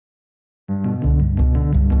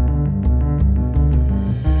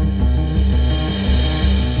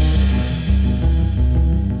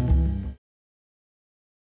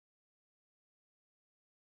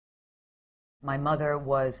My mother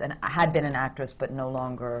had been an actress, but no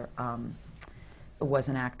longer was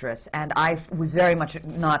an actress. And I was very much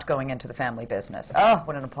not going into the family business. Oh,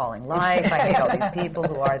 what an appalling life. I hate all these people.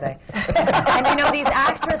 Who are they? And you know, these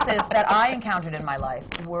actresses that I encountered in my life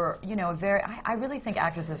were, you know, I really think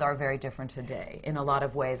actresses are very different today in a lot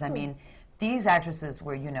of ways. I mean, these actresses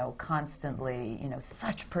were, you know, constantly, you know,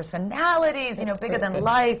 such personalities, you know, bigger than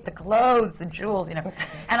life, the clothes, the jewels, you know.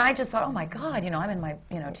 And I just thought, oh my God, you know, I'm in my,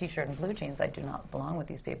 you know, T-shirt and blue jeans. I do not belong with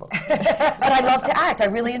these people. But I love to act. I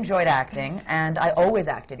really enjoyed acting, and I always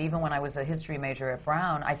acted. Even when I was a history major at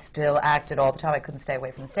Brown, I still acted all the time. I couldn't stay away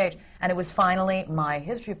from the stage. And it was finally my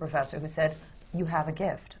history professor who said, you have a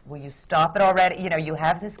gift. Will you stop it already? You know, you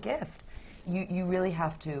have this gift. You really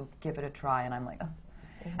have to give it a try. And I'm like, oh.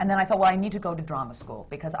 And then I thought, well, I need to go to drama school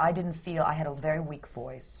because I didn't feel, I had a very weak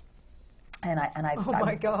voice. And oh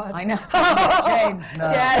my God. I know. It's changed. No.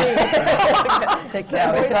 Daddy.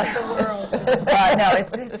 No, it's like the world.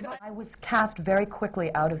 No, I was cast very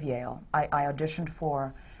quickly out of Yale. I auditioned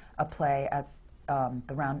for a play at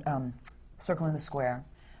Circle in the Square.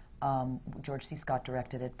 George C. Scott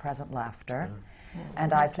directed it, Present Laughter.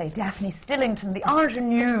 And I played Daphne Stillington, the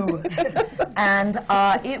ingenue. And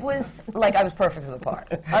it was like I was perfect for the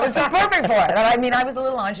part. I was just perfect for it. I mean, I was a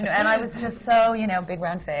little ingenue, and I was just so, you know, big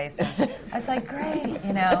round face. I was like, great,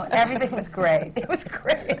 you know, everything was great. It was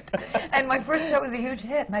great. And my first show was a huge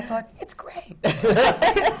hit, and I thought, it's great.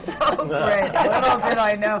 It's so great. Little did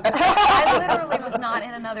I know. I literally was not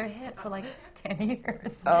in another hit for like 10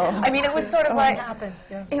 years. Oh. I mean, it was sort of like, it happens,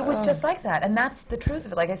 yeah. It was just like that, and that's the truth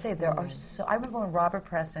of it. Like I say, there are so, I remember when Robert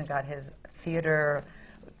Preston got his Theater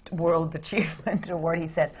World Achievement Award, he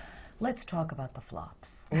said, let's talk about the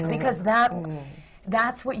flops. Because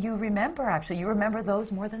that's what you remember, actually. You remember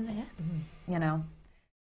those more than the hits, you know?